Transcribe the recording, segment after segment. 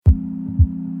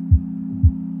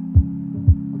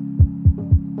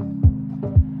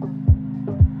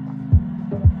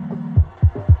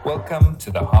Welcome to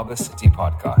the Harbour City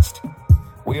podcast.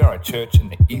 We are a church in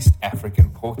the East African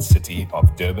port city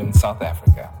of Durban, South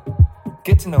Africa.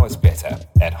 Get to know us better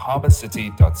at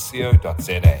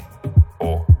harbourcity.co.za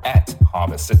or at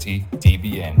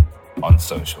harbourcitydbn on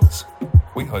socials.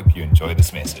 We hope you enjoy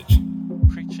this message.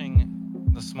 Preaching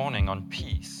this morning on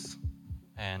peace.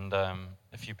 And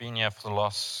if you've been here for the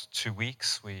last 2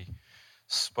 weeks, we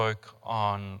spoke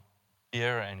on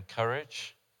fear and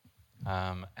courage.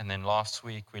 And then last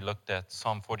week we looked at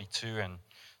Psalm 42 and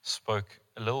spoke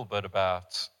a little bit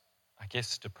about,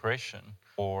 depression,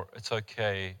 or it's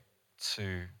okay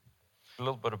to a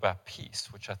little bit about peace,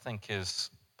 which I think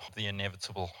is the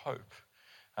inevitable hope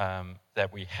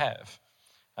that we have.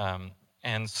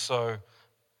 And so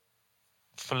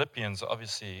Philippians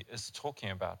obviously is talking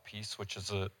about peace, which is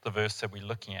the verse that we're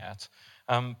looking at.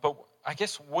 But I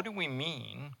guess, what do we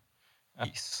mean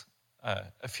peace?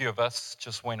 A few of us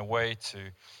just went away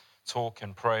to talk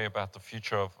and pray about the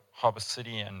future of Harbour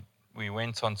City, and we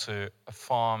went onto a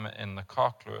farm in the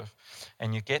Kaapkloof,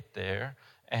 and you get there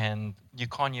and you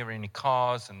can't hear any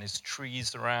cars, and there's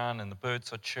trees around, and the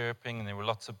birds are chirping, and there were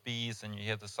lots of bees, and you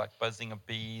hear this like buzzing of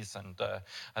bees, and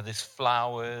there's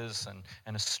flowers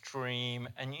and a stream,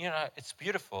 and it's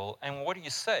beautiful. And what do you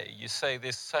say? You say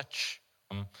there's such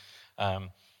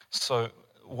so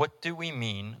what do we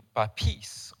mean by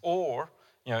peace? Or,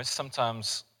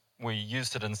 sometimes we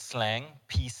use it in slang,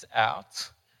 peace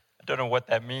out. I don't know what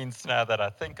that means now that I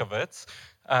think of it.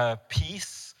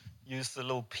 Peace, use the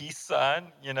little peace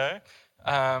sign,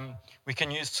 We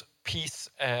can use peace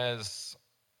as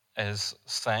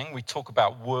saying, we talk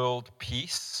about world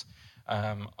peace.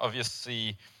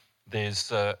 Obviously,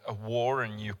 there's a war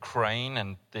in Ukraine,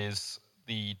 and there's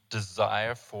the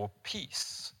desire for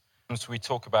peace. We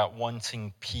talk about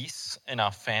wanting peace in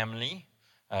our family.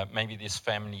 Maybe there's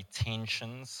family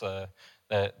tensions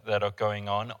that are going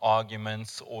on,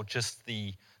 arguments, or just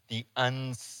the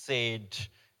unsaid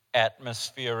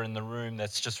atmosphere in the room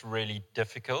that's just really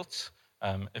difficult.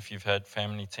 If you've had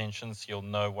family tensions, you'll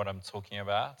know what I'm talking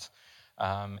about.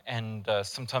 And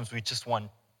sometimes we just want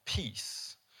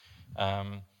peace.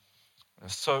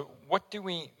 So what do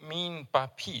we mean by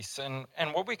peace? And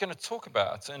what we're going to talk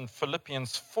about in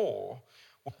Philippians 4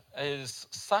 is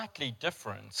slightly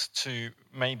different to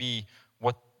maybe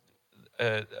what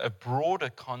a broader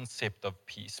concept of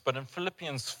peace. But in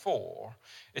Philippians 4,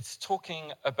 it's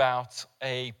talking about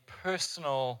a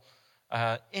personal,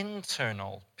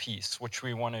 internal peace, which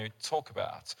we want to talk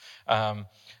about.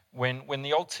 When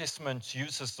the Old Testament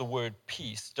uses the word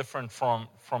peace, different from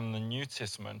the New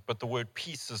Testament, but the word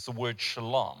peace is the word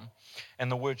shalom.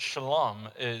 And the word shalom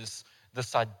is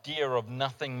this idea of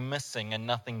nothing missing and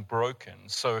nothing broken.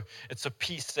 So it's a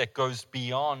peace that goes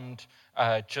beyond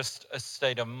just a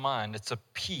state of mind. It's a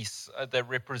peace that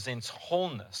represents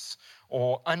wholeness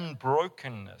or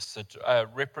unbrokenness. It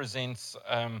represents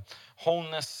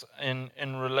wholeness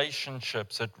in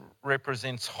relationships. It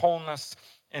represents wholeness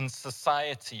in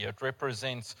society. It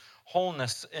represents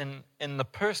wholeness in the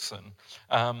person.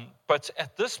 But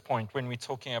at this point, when we're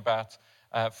talking about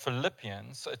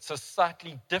Philippians, it's a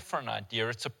slightly different idea.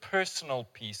 It's a personal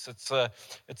peace. It's a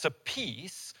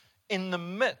peace in the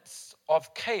midst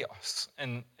of chaos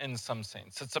in some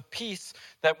sense. It's a peace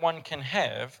that one can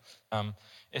have.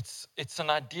 It's an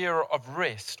idea of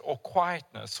rest or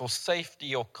quietness or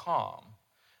safety or calm,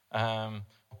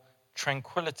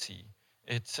 tranquility.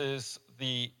 It is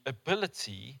the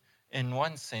ability, in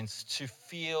one sense, to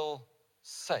feel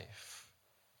safe,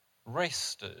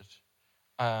 rested,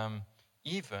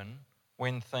 even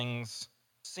when things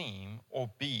seem or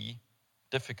be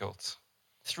difficult.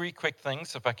 3 quick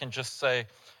things, if I can just say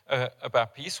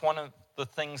about peace. One of the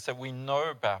things that we know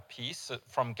about peace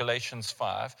from Galatians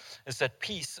 5 is that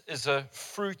peace is a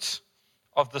fruit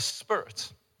of the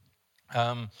Spirit,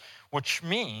 which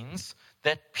means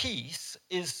that peace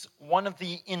is one of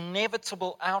the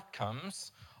inevitable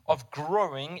outcomes of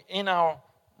growing in our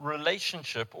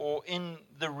relationship or in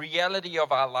the reality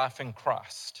of our life in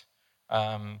Christ.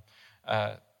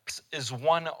 Is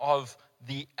one of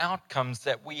the outcomes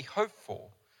that we hope for.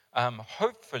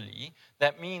 Hopefully,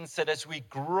 that means that as we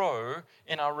grow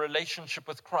in our relationship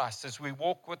with Christ, as we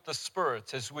walk with the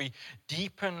Spirit, as we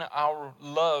deepen our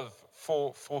love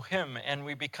for Him, and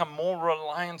we become more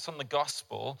reliant on the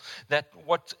gospel, that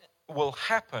what will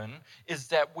happen is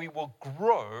that we will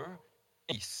grow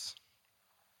in peace.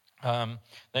 The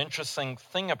interesting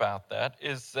thing about that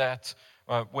is that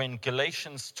when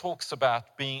Galatians talks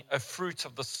about being a fruit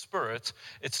of the Spirit,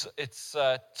 it's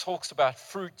talks about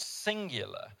fruit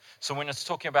singular. So when it's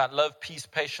talking about love, peace,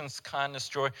 patience, kindness,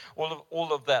 joy,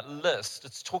 all of that list,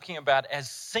 it's talking about as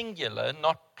singular,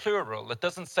 not plural. It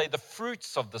doesn't say the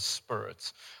fruits of the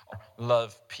Spirit are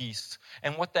love, peace.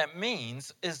 And what that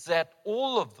means is that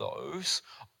all of those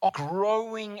are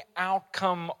growing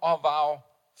outcome of our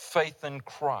faith in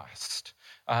Christ.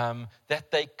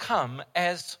 That they come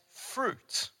as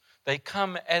fruit. They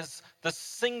come as the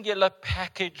singular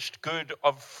packaged good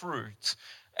of fruit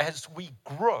as we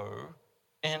grow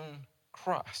in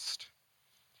Christ.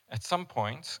 At some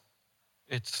point,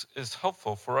 it is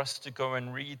helpful for us to go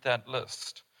and read that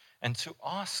list and to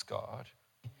ask God,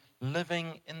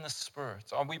 living in the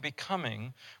Spirit? Are we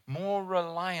becoming more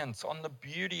reliant on the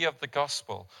beauty of the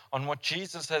gospel, on what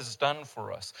Jesus has done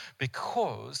for us?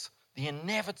 Because the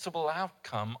inevitable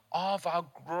outcome of our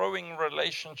growing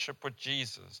relationship with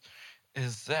Jesus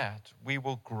is that we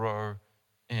will grow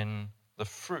in the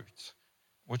fruit,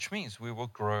 which means we will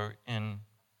grow in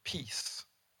peace.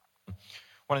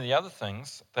 One of the other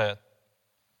things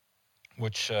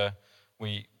which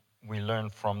we learn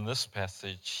from this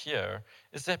passage here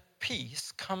is that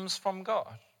peace comes from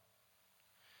God.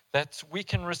 That we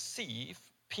can receive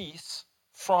peace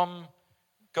from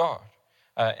God.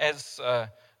 As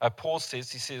Paul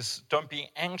says, he says, don't be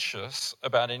anxious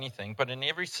about anything, but in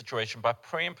every situation, by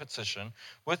prayer and petition,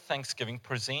 with thanksgiving,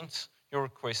 present your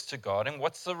request to God. And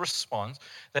what's the response?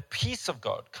 The peace of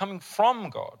God, coming from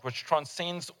God, which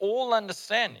transcends all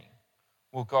understanding,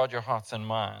 will guard your hearts and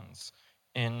minds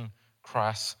in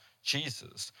Christ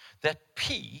Jesus. That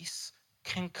peace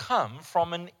can come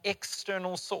from an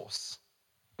external source.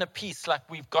 A peace like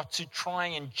we've got to try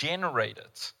and generate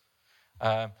it.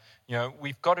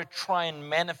 We've got to try and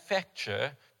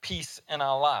manufacture peace in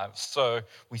our lives. So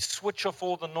we switch off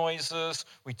all the noises,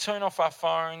 we turn off our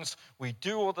phones, we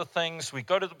do all the things, we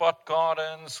go to the bot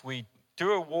gardens, we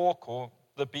do a walk or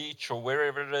the beach or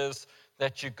wherever it is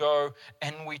that you go,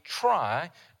 and we try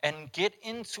and get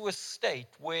into a state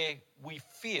where we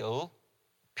feel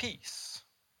peace.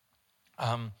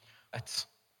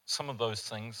 Some of those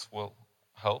things will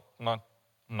help, not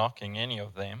knocking any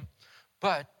of them,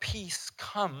 but peace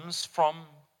comes from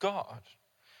God.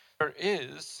 There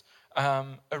is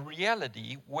a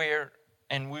reality where,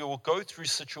 and we will go through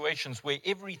situations where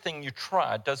everything you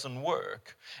try doesn't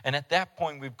work, and at that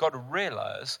point we've got to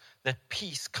realize that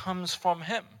peace comes from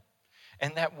Him,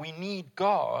 and that we need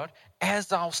God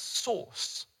as our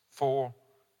source for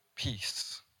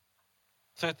peace.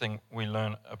 Third thing we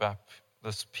learn about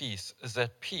this peace is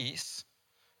that peace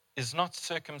is not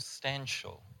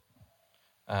circumstantial.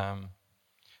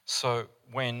 So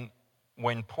when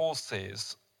Paul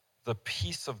says the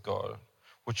peace of God,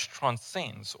 which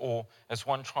transcends, or as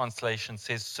one translation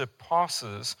says,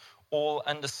 surpasses all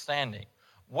understanding,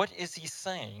 what is he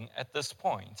saying at this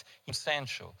point?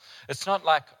 Substantial. It's not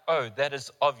like, oh, that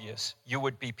is obvious. You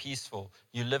would be peaceful.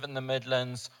 You live in the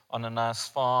Midlands on a nice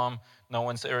farm. No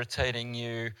one's irritating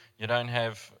you. You don't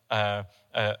have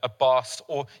a boss.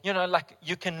 Or, like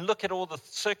you can look at all the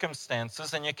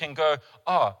circumstances and you can go,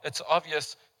 oh, it's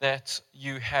obvious that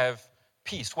you have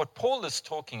peace. What Paul is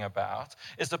talking about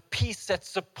is a peace that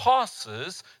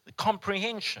surpasses the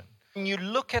comprehension. When you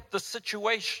look at the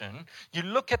situation, you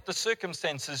look at the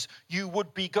circumstances, you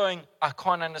would be going, I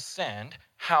can't understand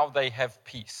how they have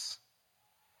peace.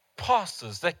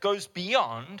 Passes that goes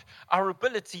beyond our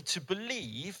ability to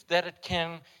believe that it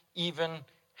can even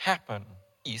happen.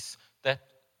 Peace that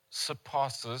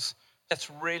surpasses, that's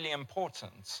really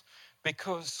important.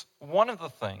 Because one of the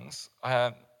things,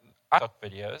 I talk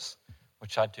videos,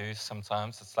 which I do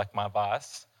sometimes, it's like my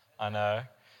vice. I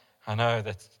know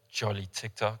that's jolly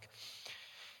TikTok.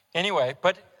 Anyway,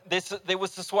 but there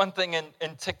was this one thing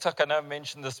in TikTok, I know I've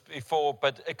mentioned this before,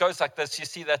 but it goes like this. You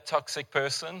see that toxic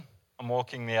person? I'm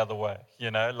walking the other way,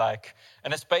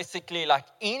 and it's basically like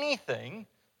anything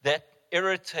that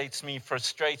irritates me,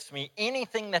 frustrates me,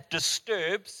 anything that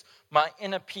disturbs my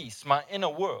inner peace, my inner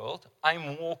world,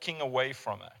 I'm walking away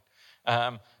from it.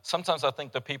 Sometimes I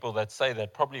think the people that say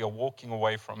that probably are walking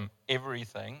away from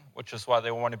everything, which is why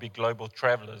they want to be global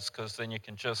travelers, because then you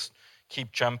can just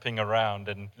keep jumping around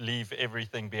and leave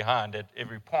everything behind at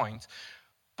every point.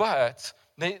 But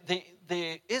there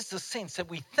is a sense that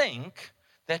we think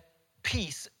that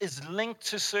peace is linked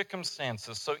to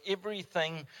circumstances. So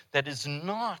everything that is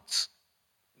not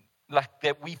like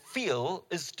that we feel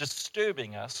is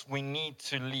disturbing us, we need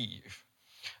to leave.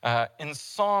 In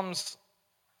Psalm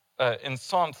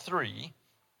 3,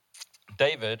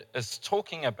 David is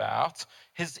talking about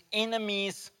his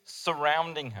enemies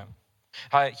surrounding him.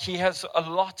 He has a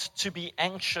lot to be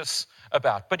anxious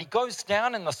about. But he goes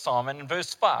down in the psalm, and in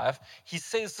verse 5, he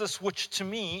says this, which to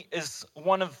me is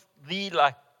one of the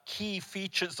key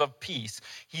features of peace.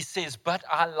 He says, but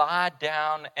I lie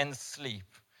down and sleep,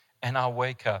 and I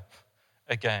wake up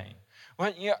again.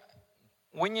 When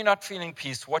you're not feeling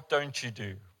peace, what don't you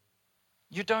do?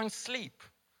 You don't sleep.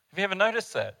 Have you ever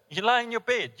noticed that? You lie in your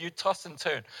bed, you toss and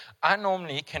turn. I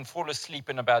normally can fall asleep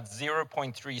in about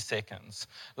 0.3 seconds.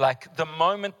 Like the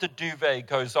moment the duvet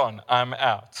goes on, I'm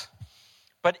out.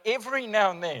 But every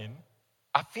now and then,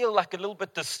 I feel like a little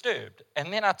bit disturbed.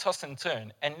 And then I toss and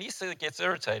turn. And Lisa gets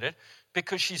irritated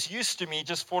because she's used to me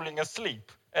just falling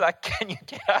asleep. And like, can you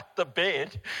get out the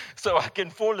bed so I can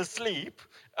fall asleep?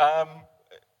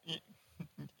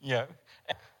 Yeah.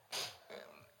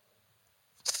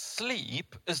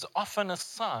 Sleep is often a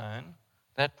sign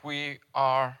that we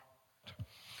are.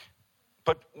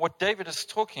 But what David is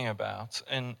talking about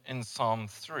in Psalm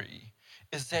 3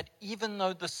 is that even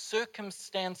though the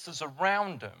circumstances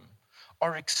around him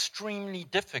are extremely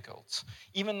difficult,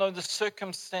 even though the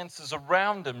circumstances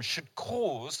around him should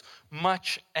cause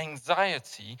much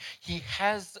anxiety, he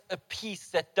has a peace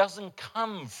that doesn't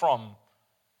come from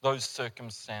those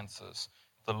circumstances,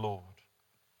 the Lord.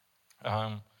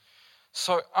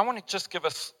 So I want to just give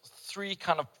us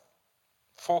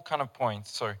four kind of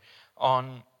points. So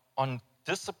on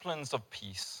disciplines of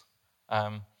peace.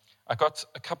 I got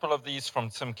a couple of these from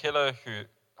Tim Keller, who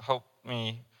helped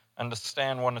me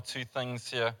understand one or two things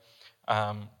here.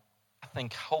 I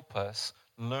think help us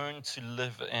learn to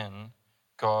live in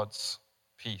God's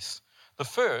peace. The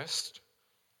first,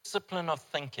 discipline of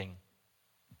thinking.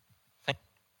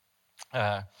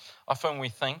 Often we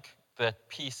think that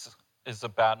peace is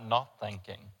about not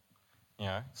thinking.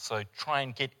 So try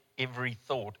and get every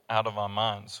thought out of our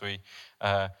minds.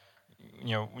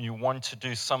 You want to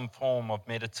do some form of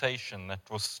meditation that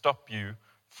will stop you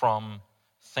from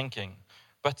thinking.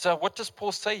 But what does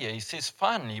Paul say here? He says,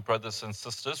 finally, brothers and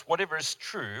sisters, whatever is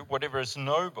true, whatever is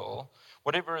noble,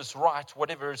 whatever is right,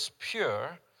 whatever is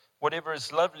pure, whatever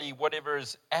is lovely, whatever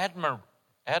is admirable,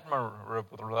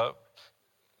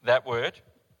 that word,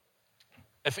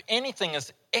 if anything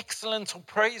is excellent or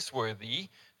praiseworthy,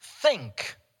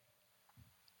 think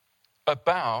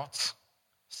about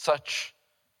such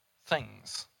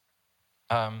things.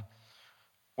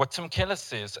 What Tim Keller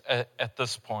says at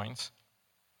this point,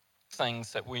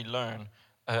 things that we learn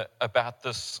about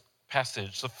this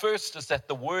passage. The first is that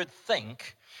the word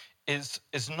think is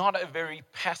not a very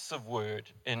passive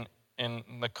word in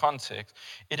the context.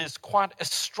 It is quite a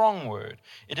strong word.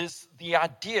 It is the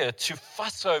idea to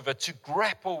fuss over, to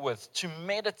grapple with, to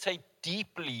meditate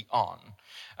deeply on.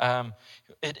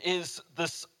 It is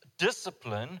this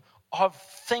discipline of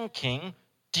thinking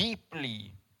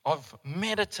deeply, of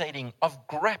meditating, of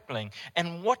grappling.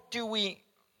 And what do we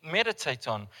meditate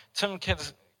on? Tim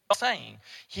Keller's saying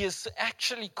he is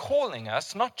actually calling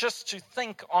us not just to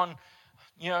think on,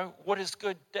 what is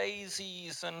good,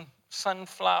 daisies and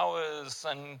sunflowers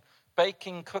and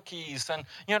baking cookies and,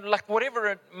 whatever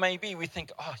it may be, we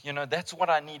think, that's what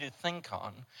I need to think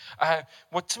on.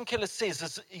 What Tim Keller says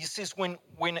is, he says when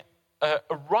a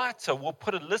writer will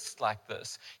put a list like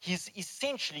this, he's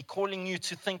essentially calling you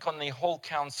to think on the whole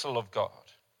counsel of God.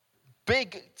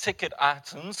 Big ticket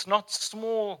items, not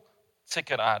small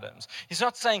ticket items. He's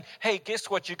not saying, hey, guess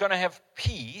what? You're going to have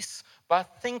peace by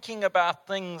thinking about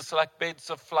things like beds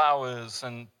of flowers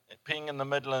and being in the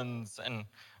Midlands and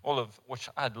all of which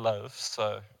I'd love.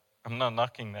 So I'm not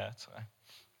knocking that.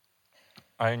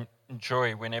 I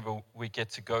enjoy whenever we get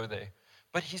to go there.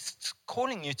 But he's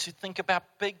calling you to think about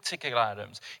big ticket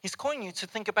items. He's calling you to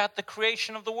think about the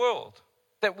creation of the world,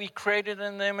 that we created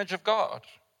in the image of God.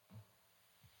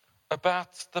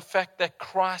 About the fact that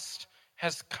Christ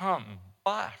has come,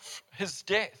 life, his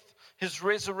death, his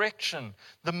resurrection,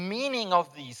 the meaning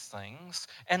of these things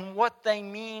and what they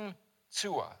mean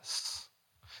to us.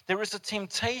 There is a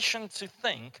temptation to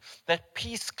think that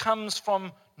peace comes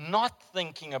from not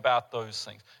thinking about those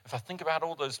things. If I think about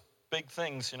all those big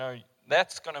things,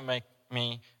 that's going to make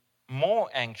me more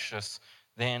anxious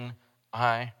than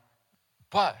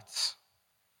But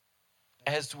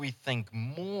as we think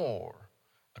more,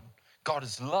 God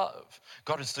is love.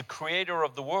 God is the creator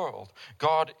of the world.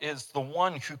 God is the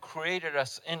one who created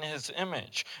us in his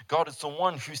image. God is the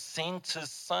one who sent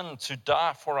his son to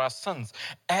die for our sins.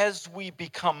 As we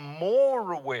become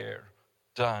more aware,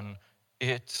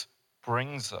 it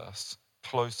brings us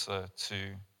closer to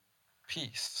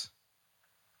peace.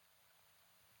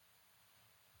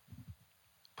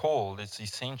 Paul is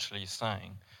essentially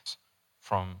saying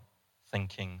from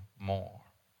thinking more.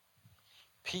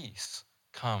 Peace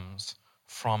comes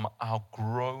from our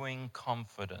growing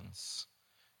confidence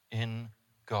in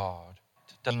God,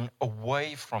 turning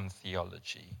away from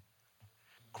theology,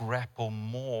 grapple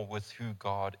more with who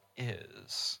God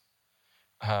is.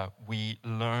 We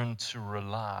learn to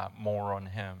rely more on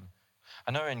Him.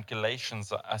 I know in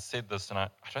Galatians, I said this, and I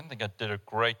don't think I did a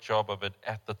great job of it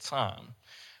at the time,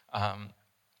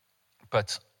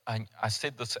 but I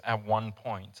said this at one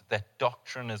point, that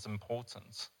doctrine is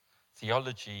important.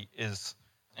 Theology is,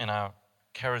 in our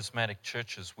charismatic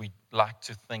churches, we like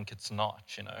to think it's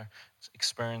not,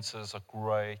 Experiences are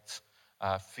great,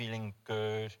 feeling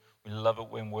good. We love it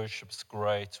when worship's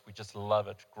great. We just love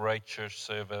it. Great church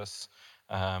service.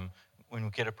 When we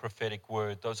get a prophetic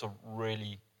word, those are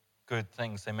really good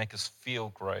things. They make us feel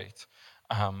great.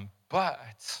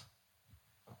 But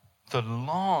the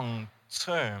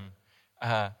long-term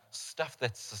stuff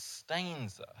that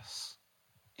sustains us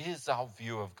is our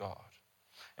view of God.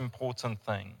 Important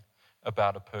thing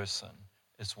about a person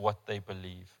is what they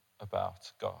believe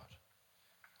about God.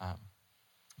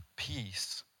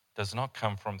 Peace does not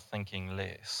come from thinking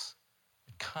less.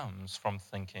 It comes from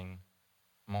thinking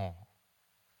more.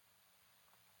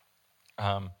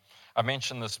 I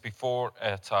mentioned this before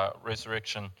at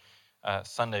Resurrection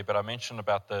Sunday, but I mentioned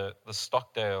about the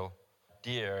Stockdale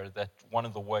deer, that one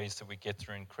of the ways that we get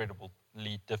through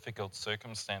incredibly difficult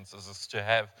circumstances is to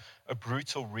have a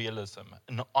brutal realism,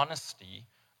 an honesty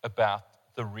about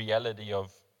the reality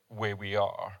of where we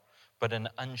are, but an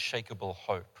unshakable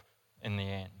hope in the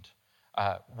end.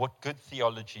 What good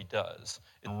theology does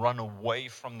is run away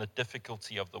from the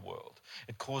difficulty of the world.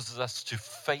 It causes us to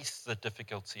face the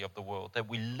difficulty of the world, that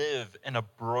we live in a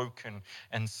broken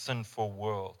and sinful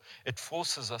world. It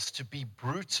forces us to be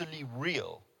brutally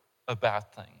real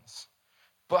about things,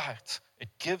 but it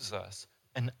gives us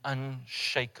an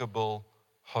unshakable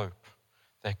hope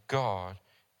that God,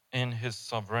 in His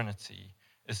sovereignty,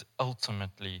 is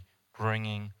ultimately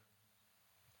bringing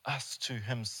us to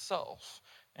Himself,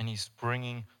 and He's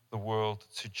bringing the world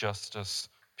to justice,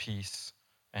 peace,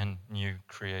 and new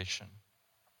creation.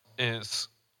 Is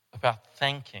about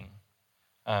thanking.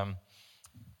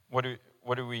 What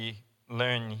do we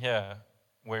learn here,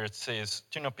 where it says,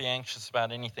 do not be anxious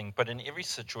about anything, but in every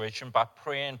situation, by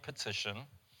prayer and petition,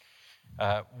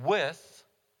 with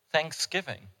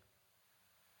thanksgiving.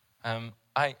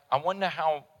 I wonder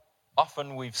how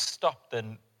often we've stopped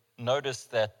and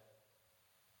noticed that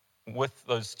with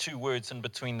those two words in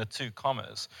between the two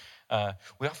commas.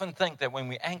 We often think that when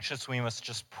we're anxious, we must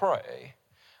just pray,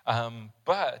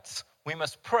 but we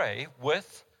must pray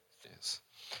with this.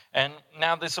 And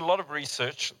now there's a lot of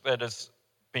research that has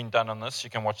been done on this. You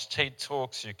can watch TED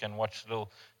Talks, you can watch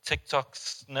little TikTok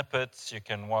snippets, you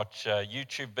can watch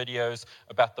YouTube videos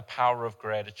about the power of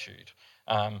gratitude.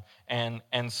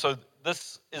 And so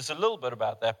this is a little bit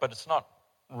about that, but it's not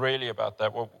really about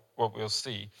that, what we'll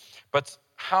see. But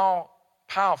how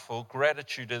powerful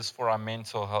gratitude is for our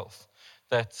mental health.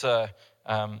 That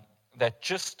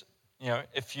just,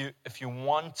 if you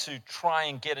want to try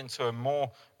and get into a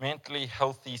more mentally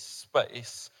healthy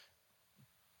space,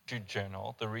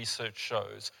 journal, the research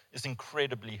shows, is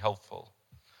incredibly helpful.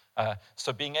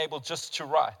 So being able just to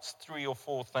write 3 or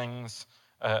 4 things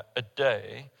a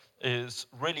day is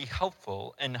really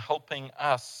helpful in helping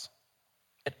us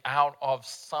get out of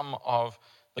some of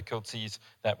the difficulties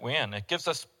that we're in. It gives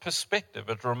us perspective.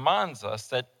 It reminds us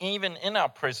that even in our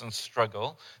present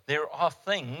struggle, there are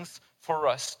things for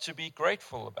us to be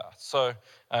grateful about. So,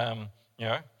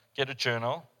 get a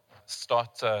journal,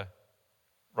 start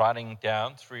writing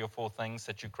down 3 or 4 things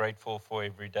that you're grateful for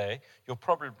every day. You'll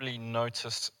probably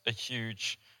notice a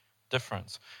huge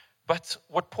difference. But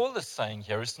what Paul is saying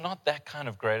here is not that kind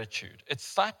of gratitude. It's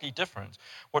slightly different.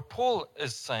 What Paul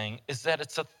is saying is that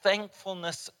it's a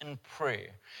thankfulness in prayer.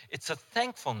 It's a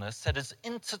thankfulness that is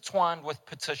intertwined with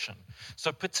petition.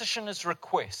 So petition is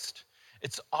request.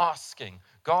 It's asking.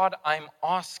 God, I'm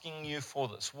asking you for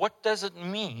this. What does it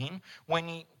mean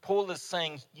when Paul is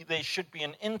saying there should be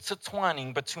an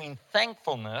intertwining between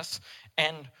thankfulness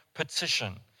and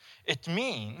petition? It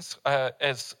means,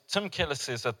 as Tim Keller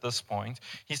says at this point,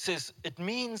 he says, it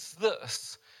means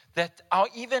this, that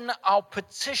even our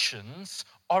petitions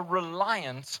are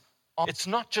reliant on, it's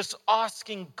not just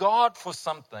asking God for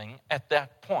something at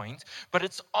that point, but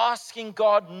it's asking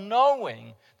God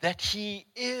knowing that He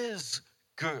is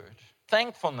good.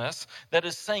 Thankfulness that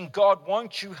is saying, God,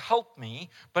 won't you help me,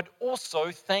 but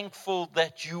also thankful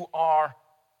that you are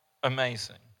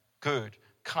amazing, good,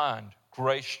 kind,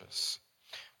 gracious.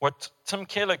 What Tim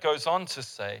Keller goes on to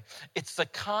say, it's the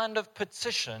kind of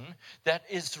petition that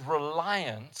is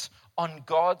reliant on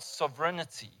God's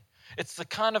sovereignty. It's the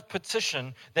kind of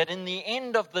petition that in the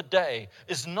end of the day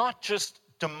is not just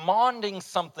demanding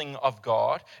something of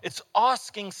God, it's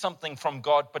asking something from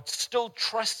God, but still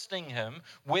trusting Him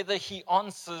whether He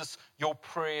answers your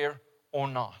prayer or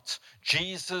not.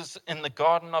 Jesus in the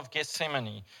Garden of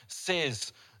Gethsemane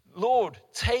says, Lord,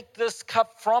 take this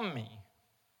cup from me.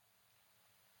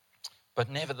 But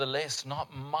nevertheless,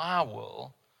 not my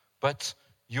will, but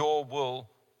your will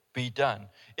be done.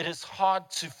 It is hard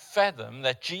to fathom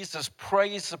that Jesus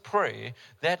prays a prayer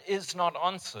that is not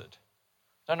answered.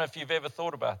 I don't know if you've ever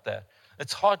thought about that.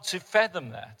 It's hard to fathom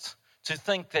that, to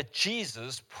think that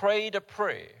Jesus prayed a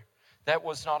prayer that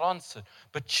was not answered.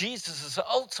 But Jesus'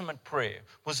 ultimate prayer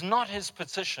was not his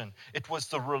petition. It was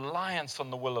the reliance on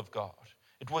the will of God.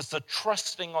 It was the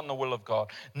trusting on the will of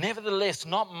God. Nevertheless,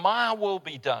 not my will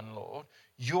be done, Lord,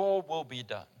 your will be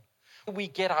done. We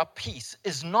get our peace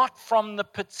is not from the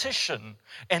petition,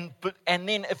 and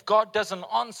then if God doesn't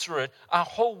answer it, our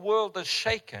whole world is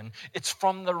shaken. It's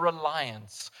from the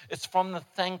reliance. It's from the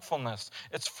thankfulness.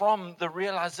 It's from the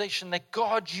realization that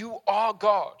God, you are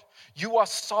God. You are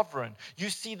sovereign. You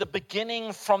see the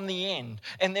beginning from the end.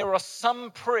 And there are some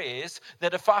prayers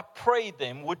that if I prayed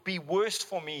them would be worse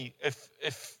for me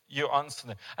if you answer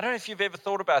them. I don't know if you've ever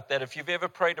thought about that, if you've ever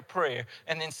prayed a prayer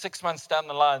and then 6 months down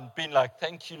the line been like,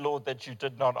 thank you, Lord, that you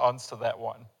did not answer that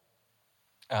one.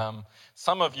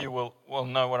 Some of you will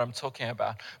know what I'm talking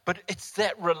about. But it's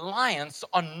that reliance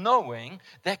on knowing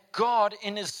that God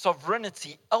in his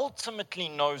sovereignty ultimately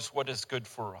knows what is good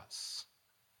for us.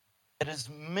 It is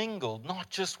mingled not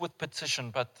just with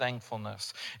petition but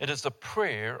thankfulness. It is a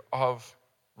prayer of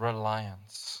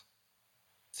reliance.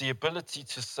 It's the ability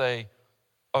to say,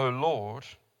 oh Lord,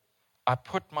 I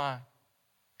put my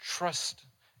trust.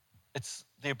 It's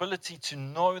the ability to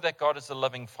know that God is a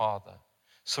loving Father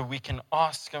so we can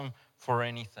ask him for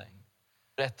anything.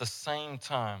 But at the same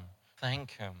time,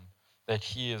 thank him that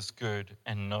he is good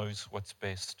and knows what's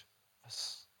best for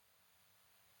us.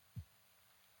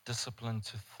 Discipline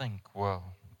to think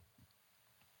well.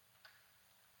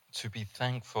 To be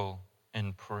thankful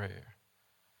in prayer.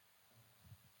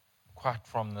 Quite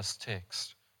from this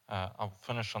text, I'll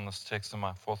finish on this text in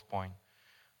my fourth point,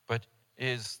 but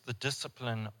is the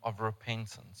discipline of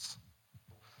repentance.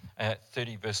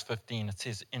 30 verse 15, it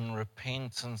says, in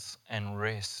repentance and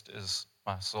rest is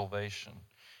my salvation,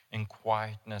 in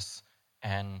quietness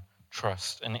and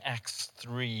trust. In Acts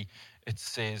 3, it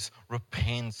says,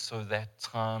 repent so that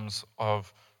times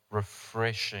of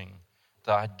refreshing,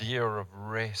 the idea of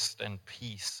rest and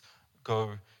peace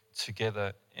go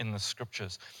together in the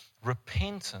scriptures.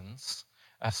 Repentance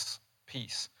as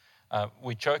peace.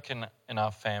 We joke in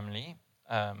our family,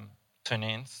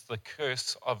 tenens, the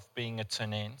curse of being a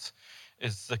tenent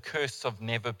is the curse of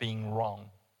never being wrong,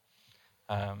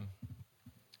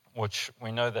 which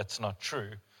we know that's not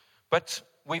true. But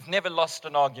we've never lost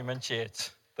an argument yet,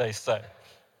 they say.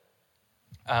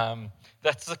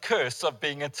 That's the curse of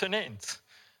being a tenent.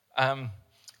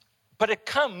 But it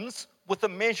comes with a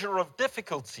measure of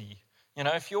difficulty. You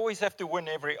know, if you always have to win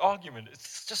every argument,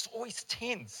 it's just always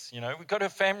tense. You know, we go to a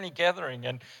family gathering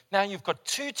and now you've got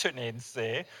two tenents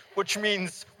there, which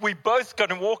means we both going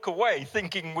to walk away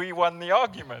thinking we won the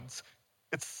argument.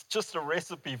 It's just a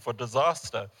recipe for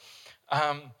disaster.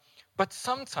 But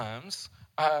sometimes,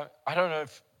 I don't know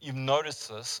if you've noticed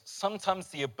this, sometimes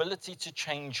the ability to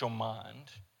change your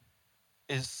mind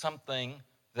is something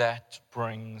that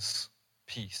brings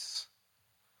peace.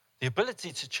 The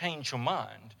ability to change your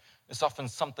mind is often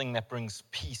something that brings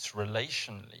peace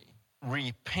relationally.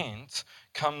 Repent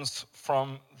comes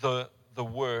from the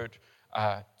word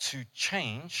to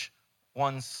change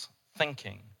one's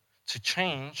thinking, to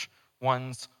change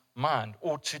one's mind,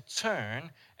 or to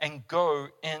turn and go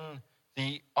in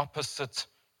the opposite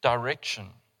direction.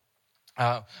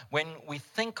 When we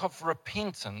think of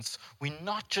repentance, we're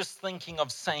not just thinking of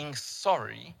saying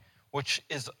sorry, which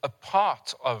is a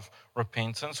part of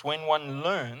repentance. When one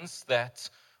learns that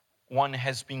one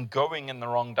has been going in the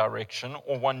wrong direction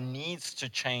or one needs to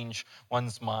change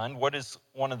one's mind, what is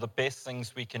one of the best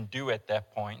things we can do at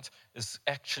that point is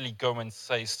actually go and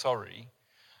say sorry.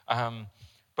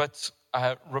 But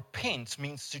repent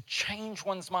means to change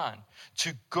one's mind,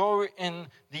 to go in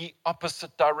the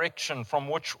opposite direction from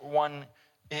which one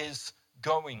is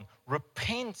going.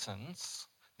 Repentance,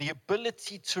 the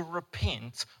ability to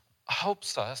repent,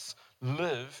 helps us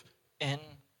live in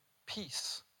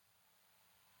peace.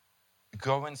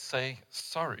 Go and say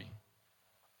sorry.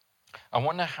 I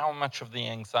wonder how much of the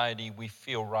anxiety we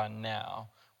feel right now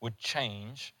would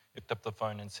change if we picked up the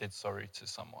phone and said sorry to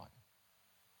someone.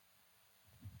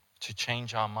 To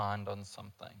change our mind on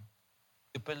something.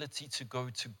 The ability to go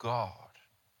to God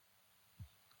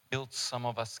guilt some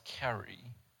of us carry,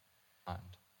 and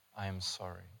I am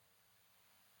sorry.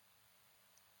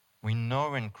 We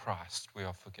know in Christ we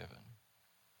are forgiven.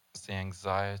 The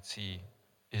anxiety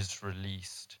is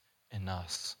released in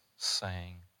us,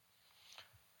 saying,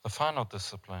 the final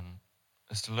discipline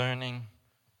is learning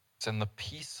it's in the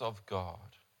peace of God,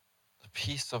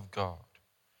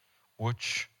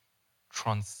 which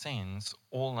transcends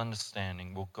all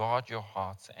understanding, will guard your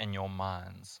hearts and your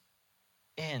minds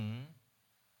in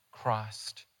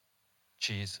Christ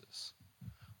Jesus.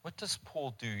 What does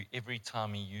Paul do every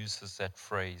time he uses that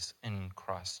phrase, in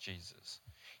Christ Jesus?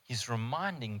 He's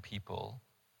reminding people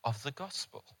of the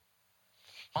gospel,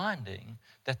 reminding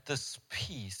that this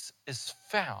peace is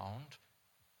found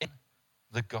in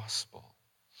the gospel.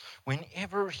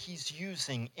 Whenever he's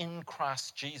using in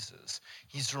Christ Jesus,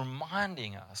 he's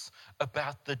reminding us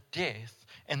about the death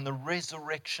and the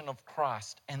resurrection of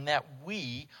Christ, and that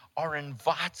we are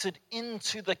invited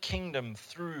into the kingdom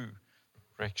through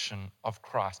the resurrection of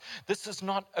Christ. This is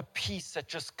not a peace that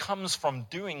just comes from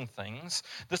doing things.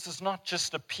 This is not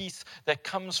just a peace that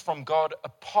comes from God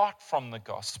apart from the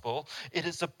gospel. It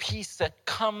is a peace that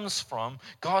comes from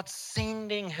God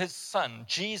sending his son,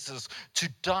 Jesus, to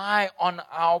die on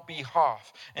our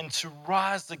behalf and to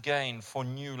rise again for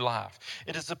new life.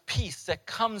 It is a peace that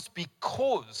comes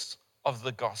because of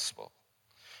the gospel.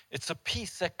 It's a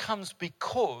peace that comes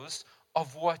because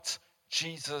of what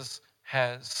Jesus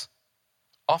has.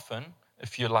 Often,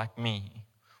 if you're like me,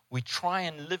 we try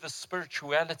and live a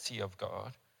spirituality of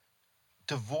God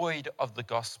devoid of the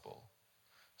gospel.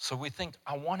 So we think,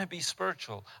 I want to be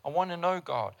spiritual. I want to know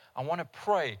God. I want to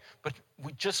pray. But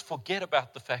we just forget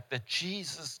about the fact that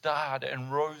Jesus died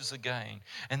and rose again.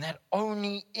 And that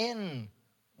only in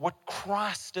what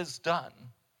Christ has done,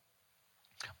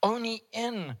 only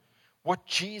in what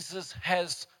Jesus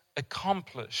has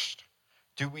accomplished,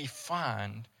 do we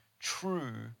find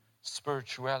true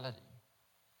spirituality.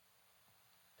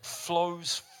 It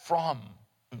flows from,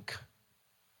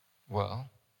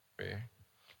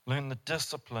 learn the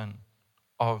discipline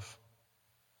of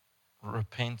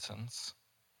repentance.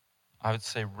 I would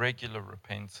say regular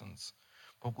repentance.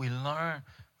 But we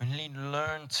need to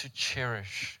learn to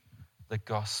cherish the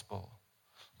gospel.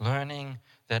 Learning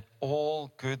that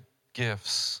all good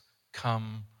gifts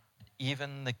come,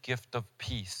 even the gift of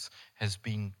peace has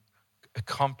been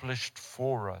accomplished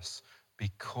for us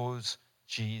because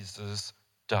Jesus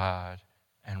died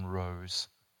and rose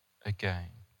again.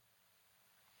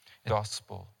 The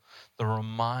gospel, the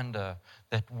reminder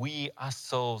that we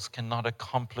ourselves cannot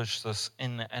accomplish this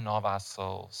in and of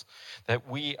ourselves, that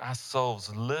we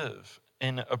ourselves live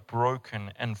in a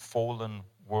broken and fallen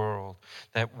world,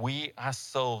 that we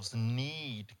ourselves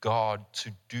need God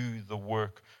to do the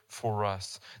work for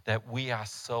us, that we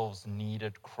ourselves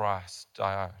needed Christ,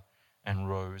 died and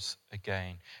rose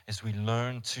again. As we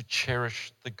learn to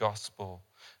cherish the gospel,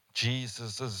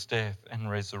 Jesus' death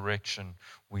and resurrection,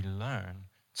 we learn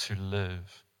to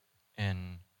live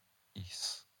in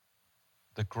peace.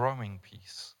 The growing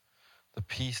peace, the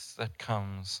peace that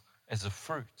comes as a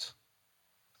fruit,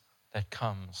 that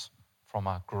comes from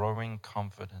our growing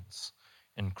confidence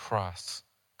in Christ's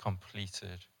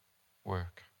completed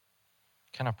work.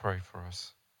 Can I pray for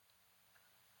us?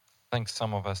 I think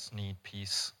some of us need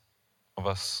peace. Of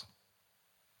us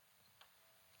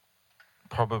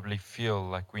probably feel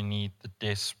like we need the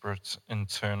desperate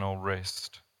internal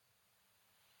rest.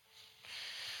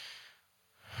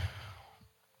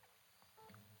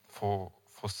 For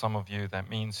some of you, that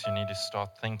means you need to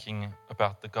start thinking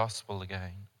about the gospel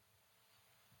again.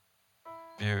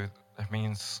 That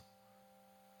means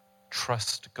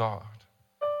trust God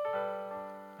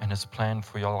and his plan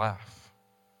for your life.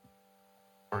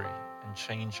 And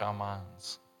change our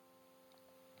minds.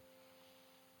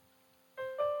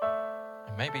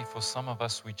 And maybe for some of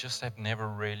us, we just have never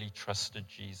really trusted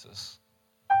Jesus.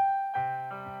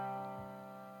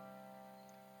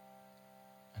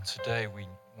 And today we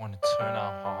want to turn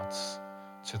our hearts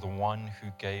to the one who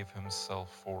gave himself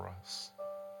for us.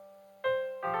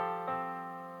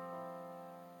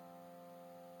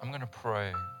 I'm going to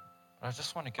pray, but I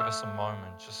just want to give us a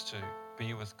moment just to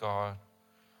be with God,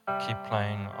 keep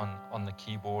playing on the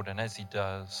keyboard, and as he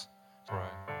does, pray.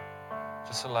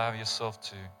 Just allow yourself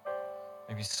to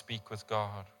maybe speak with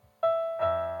God.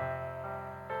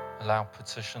 Allow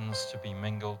petitions to be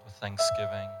mingled with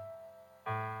thanksgiving.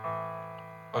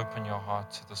 Open your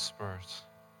heart to the Spirit.